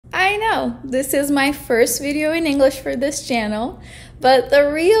I know, this is my first video in English for this channel, but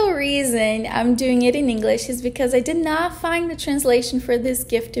the real reason I'm doing it in English is because I did not find the translation for this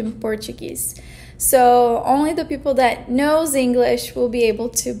gift in Portuguese. So only the people that knows English will be able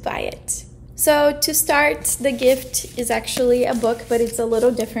to buy it. So to start, the gift is actually a book, but it's a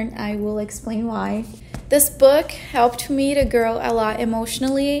little different. I will explain why. This book helped me to grow a lot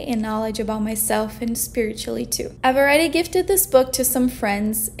emotionally and knowledge about myself and spiritually too. I've already gifted this book to some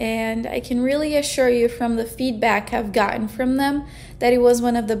friends, and I can really assure you from the feedback I've gotten from them that it was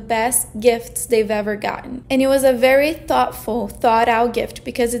one of the best gifts they've ever gotten. And it was a very thoughtful, thought out gift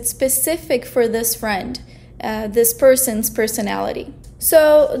because it's specific for this friend, this person's personality.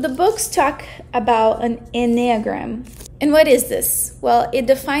 So the books talk about an Enneagram. And what is this? Well, it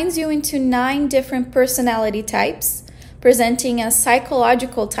defines you into 9 different personality types, presenting a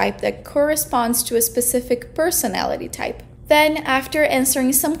psychological type that corresponds to a specific personality type. Then, after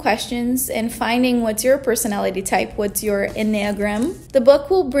answering some questions and finding what's your personality type, what's your Enneagram, the book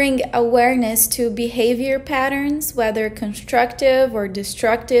will bring awareness to behavior patterns, whether constructive or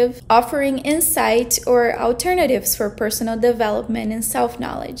destructive, offering insight or alternatives for personal development and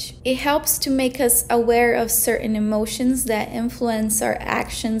self-knowledge. It helps to make us aware of certain emotions that influence our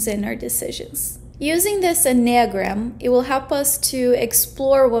actions and our decisions. Using this Enneagram, it will help us to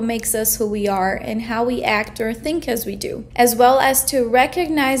explore what makes us who we are and how we act or think as we do, as well as to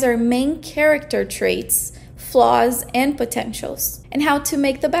recognize our main character traits, flaws, and potentials, and how to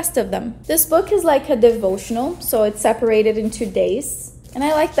make the best of them. This book is like a devotional, so it's separated into days. And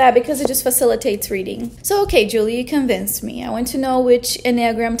I like that because it just facilitates reading. So okay, Julie, you convinced me. I want to know which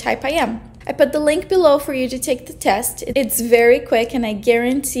Enneagram type I am. I put the link below for you to take the test. It's very quick and I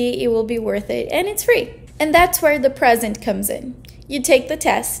guarantee it will be worth it, and it's free. And that's where the present comes in. You take the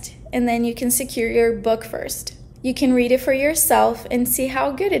test and then you can secure your book first. You can read it for yourself and see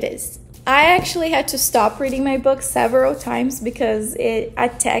how good it is. I actually had to stop reading my book several times because it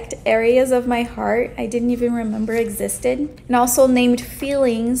attacked areas of my heart I didn't even remember existed, and also named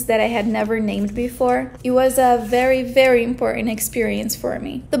feelings that I had never named before. It was a very, very important experience for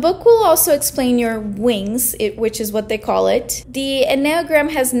me. The book will also explain your wings, which is what they call it. The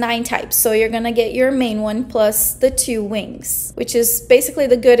Enneagram has 9 types, so you're gonna get your main one plus the 2 wings, which is basically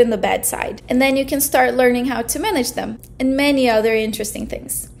the good and the bad side. And then you can start learning how to manage them and many other interesting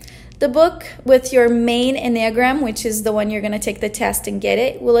things. The book with your main Enneagram, which is the one you're going to take the test and get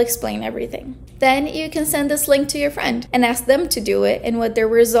it, will explain everything. Then you can send this link to your friend and ask them to do it and what their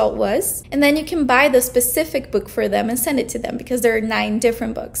result was. And then you can buy the specific book for them and send it to them because there are 9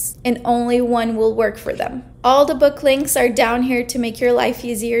 different books and only one will work for them. All the book links are down here to make your life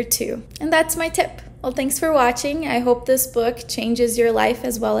easier too. And that's my tip. Well, thanks for watching. I hope this book changes your life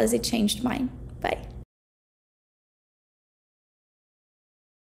as well as it changed mine. Bye.